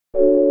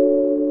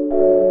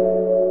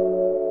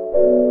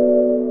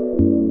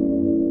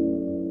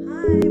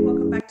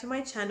to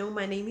my channel.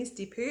 My name is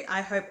Dipu.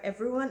 I hope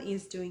everyone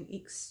is doing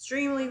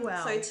extremely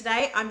well. So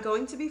today I'm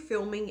going to be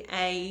filming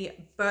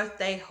a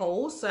birthday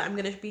haul. So I'm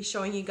going to be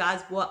showing you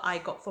guys what I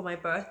got for my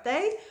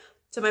birthday.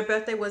 So my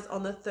birthday was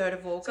on the 3rd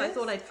of August. So I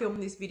thought I'd film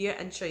this video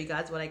and show you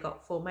guys what I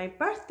got for my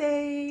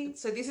birthday.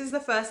 So this is the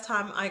first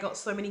time I got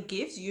so many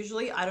gifts.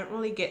 Usually I don't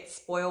really get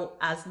spoiled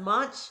as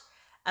much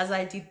as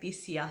I did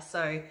this year.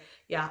 So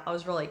yeah, I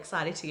was really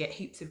excited to get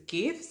heaps of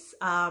gifts.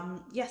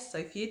 Yes, so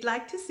if you'd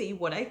like to see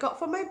what I got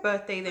for my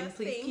birthday, then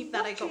please keep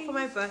that. I got for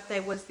my birthday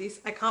was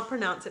this, I can't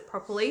pronounce it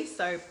properly,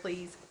 so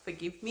please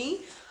forgive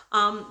me.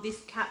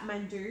 This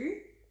Kathmandu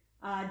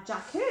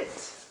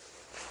jacket.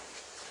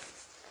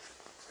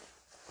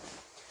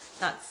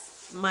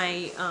 That's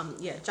my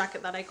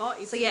jacket that I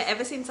got. So yeah,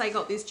 ever since I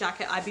got this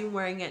jacket, I've been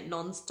wearing it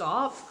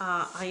non-stop.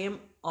 I am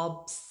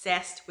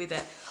obsessed with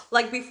it.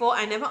 Like before,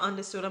 I never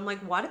understood. I'm like,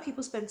 why do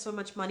people spend so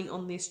much money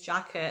on this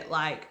jacket?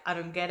 Like, I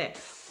don't get it.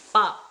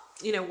 But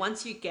you know,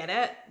 once you get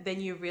it, then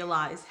you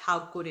realize how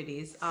good it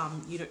is.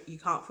 You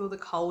can't feel the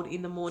cold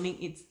in the morning.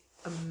 It's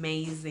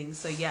amazing.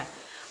 So yeah,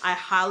 I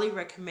highly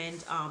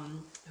recommend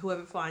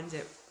whoever finds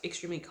it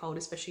extremely cold,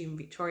 especially in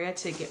Victoria,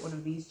 to get one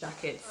of these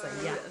jackets. So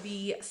yeah,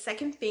 the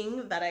second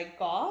thing that I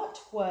got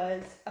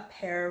was a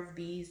pair of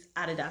these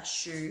Adidas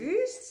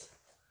shoes.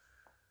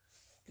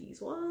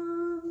 These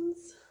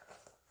ones,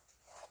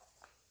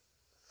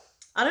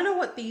 I don't know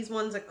what these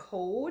ones are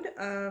called.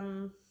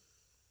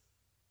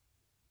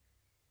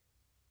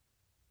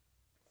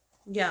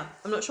 Yeah,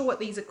 I'm not sure what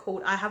these are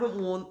called. I haven't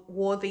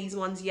wore these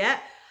ones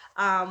yet.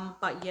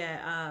 But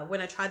yeah, when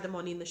I tried them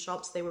on in the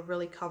shops, they were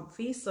really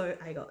comfy, so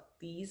I got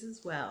these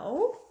as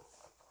well.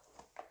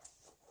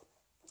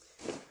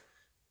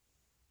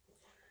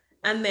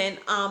 And then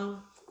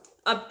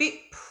a bit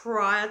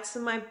prior to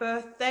my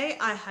birthday,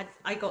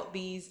 I got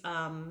these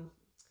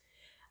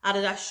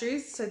Adidas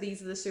shoes. So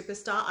these are the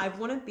Superstar. I've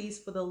wanted these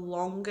for the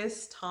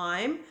longest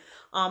time,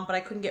 but I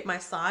couldn't get my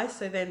size.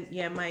 So then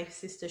yeah, my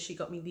sister, she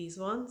got me these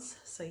ones.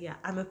 So yeah,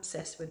 I'm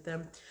obsessed with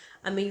them.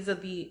 And these are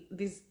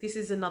this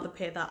is another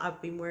pair that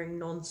I've been wearing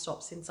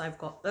non-stop since I've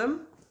got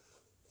them.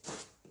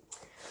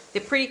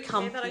 They're pretty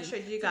comfy. The pair that I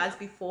showed you guys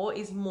before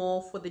is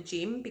more for the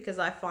gym because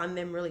I find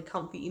them really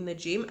comfy in the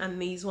gym,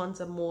 and these ones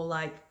are more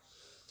like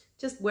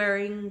just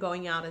wearing,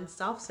 going out and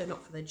stuff, so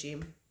not for the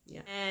gym.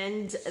 Yeah.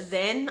 And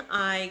then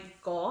I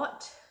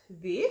got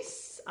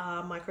this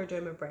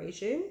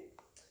microdermabrasion.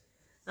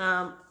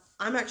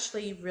 I'm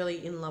actually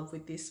really in love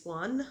with this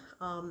one.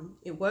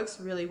 It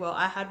works really well.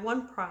 I had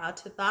one prior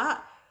to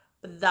that,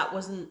 but that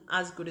wasn't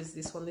as good as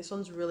this one. This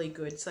one's really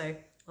good, so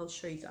I'll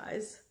show you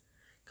guys.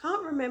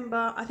 Can't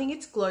remember. I think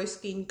it's Glow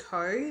Skin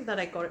Co. that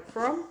I got it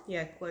from.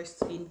 Yeah, Glow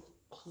Skin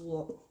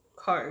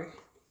Co.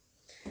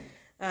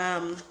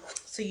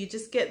 So you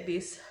just get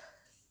this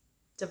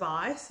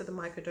device, so the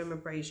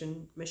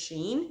microdermabrasion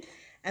machine,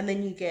 and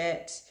then you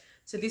get,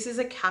 so this is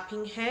a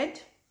capping head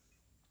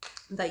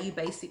that you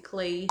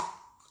basically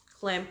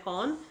clamp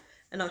on,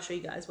 and I'll show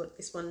you guys what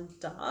this one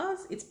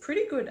does. It's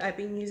pretty good. I've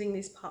been using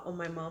this part on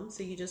my mum.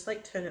 So you just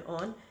like turn it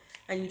on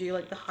and you do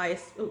like the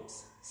highest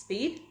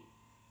speed,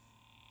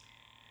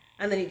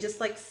 and then it just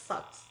like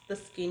sucks the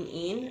skin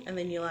in, and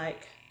then you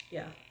like,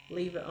 yeah,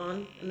 leave it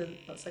on, and then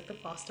that's like the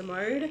faster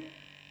mode.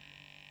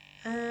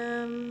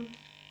 And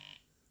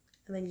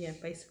then yeah,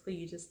 basically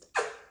you just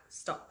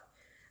stop,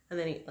 and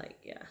then it like,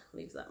 yeah,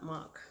 leaves that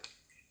mark.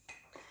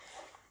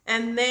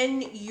 And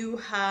then you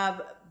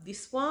have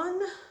this one,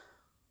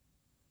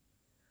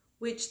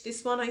 which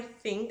this one, I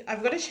think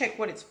I've got to check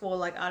what it's for.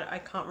 Like I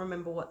can't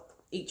remember what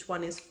each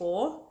one is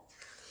for.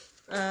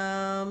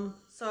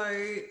 So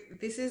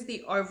this is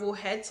the oval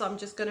head, so I'm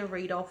just going to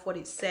read off what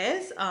it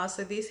says.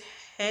 So this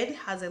head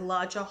has a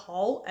larger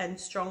hole and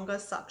stronger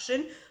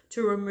suction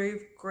to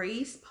remove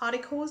grease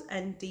particles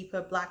and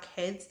deeper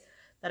blackheads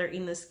that are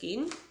in the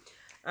skin.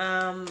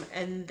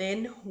 And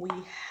then we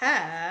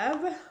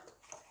have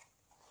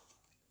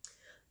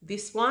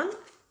this one,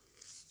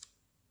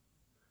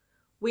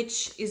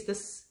 which is the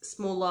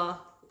smaller,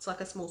 it's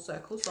like a small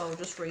circle. So I'll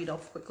just read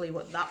off quickly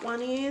what that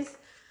one is.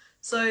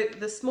 So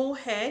the small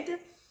head,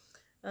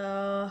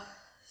 so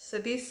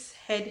this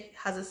head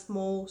has a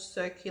small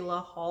circular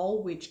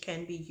hole which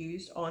can be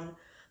used on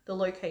the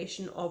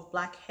location of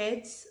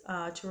blackheads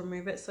to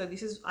remove it. So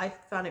this is, I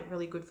found it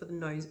really good for the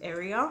nose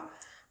area.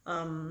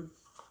 And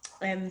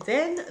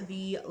then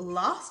the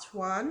last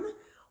one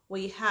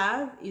we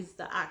have is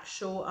the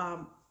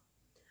actual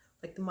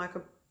like the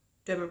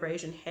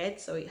microdermabrasion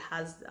head. So it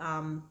has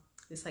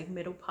this like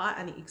metal part,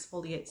 and it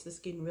exfoliates the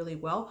skin really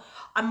well.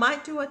 I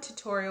might do a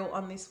tutorial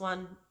on this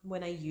one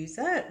when I use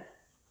it.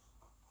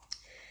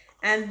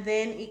 And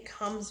then it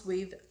comes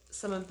with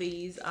some of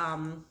these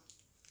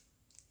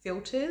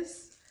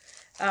filters.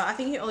 I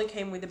think it only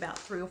came with about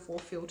 3 or 4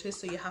 filters,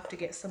 so you have to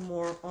get some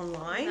more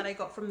online. That I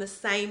got from the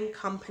same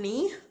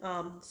company,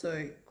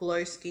 so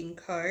Glow Skin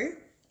Co.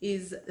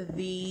 is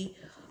the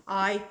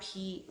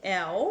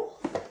IPL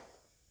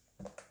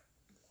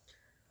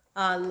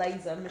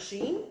laser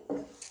machine.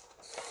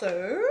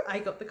 So I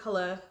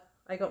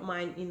got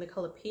mine in the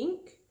color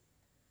pink.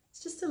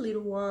 It's just a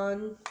little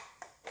one.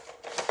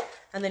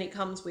 And then it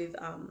comes with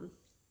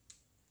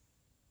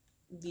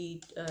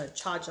the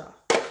charger.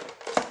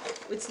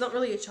 It's not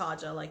really a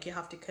charger, like you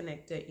have to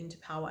connect it into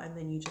power and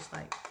then you just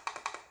like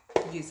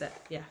use it.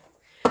 Yeah.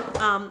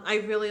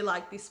 I really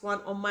like this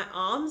one on my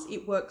arms.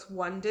 It works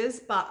wonders,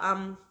 but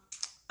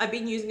I've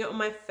been using it on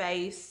my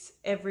face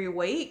every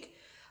week.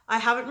 I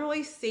haven't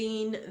really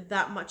seen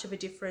that much of a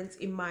difference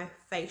in my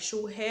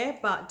facial hair,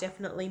 but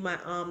definitely my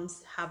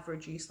arms have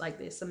reduced. Like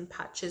there's some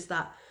patches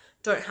that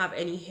don't have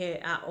any hair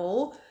at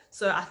all.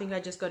 So I think I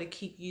just got to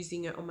keep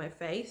using it on my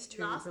face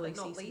to really see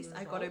some results.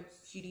 I got a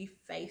beauty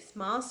face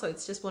mask. So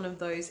it's just one of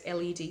those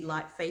LED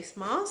light face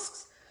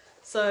masks.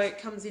 So it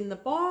comes in the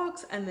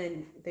box and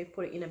then they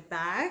put it in a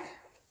bag.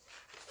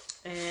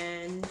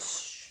 And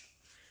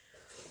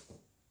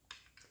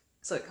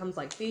so it comes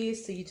like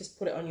this. So you just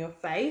put it on your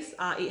face.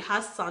 It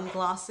has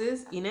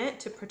sunglasses in it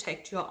to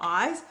protect your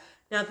eyes.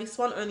 Now this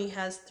one only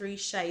has 3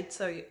 shades.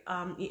 So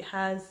it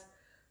has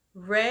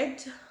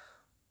red,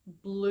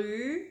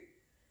 blue,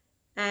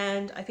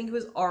 and I think it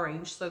was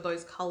orange, so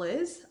those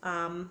colors,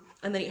 and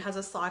then it has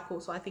a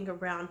cycle. So I think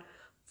around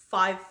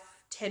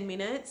 5-10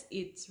 minutes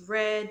it's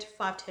red,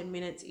 5-10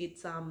 minutes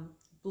it's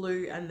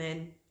blue, and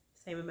then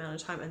same amount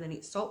of time, and then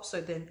it stops. So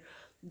then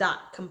that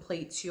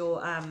completes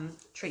your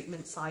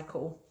treatment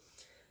cycle.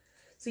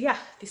 So yeah,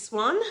 this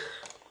one,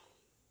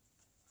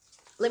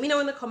 let me know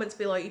in the comments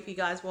below if you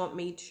guys want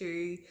me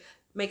to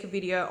make a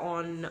video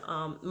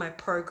on my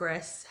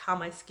progress, how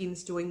my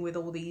skin's doing with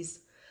all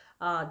these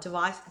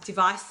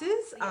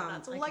devices.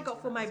 That's all I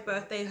got for my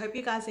birthday. Hope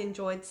you guys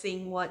enjoyed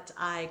seeing what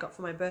I got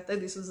for my birthday.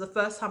 This was the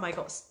first time I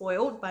got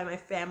spoiled by my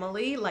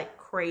family like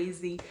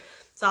crazy,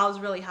 so I was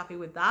really happy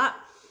with that.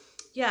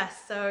 Yeah,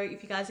 so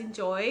if you guys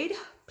enjoyed,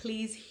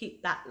 please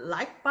hit that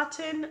like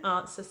button,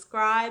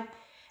 subscribe,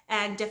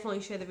 and definitely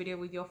share the video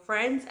with your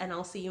friends, and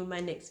I'll see you in my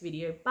next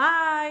video.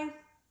 Bye.